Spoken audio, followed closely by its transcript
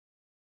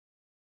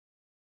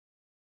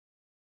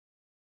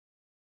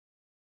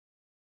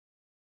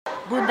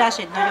Bundás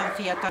egy nagyon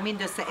fiatal,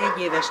 mindössze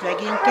 1 éves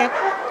legényke,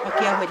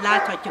 aki, ahogy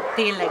láthatjuk,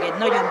 tényleg egy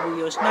nagyon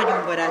bújos,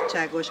 nagyon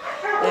barátságos,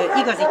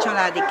 igazi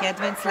családi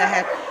kedvenc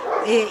lehet.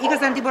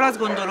 Igazándiból azt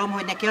gondolom,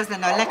 hogy neki az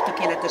lenne a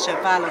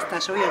legtökéletesebb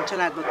választása, olyan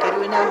családba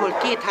kerülne, ahol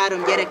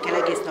 2-3 gyerekkel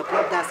egész nap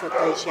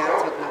labdázhatna és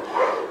játszhatna.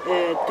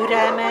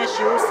 Türelmes,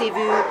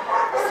 jószívű,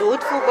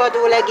 szót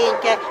fogadó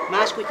legényke,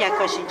 más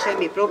kutyákkal sincs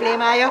semmi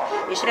problémája,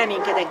 és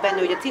reménykedek benne,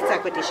 hogy a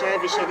cicákat is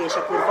elviseli, és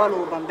akkor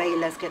valóban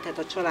beilleszkedhet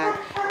a család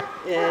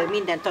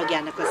minden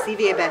tagjának a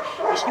szívébe,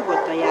 és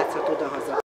nyugodtan játszhat oda-haza.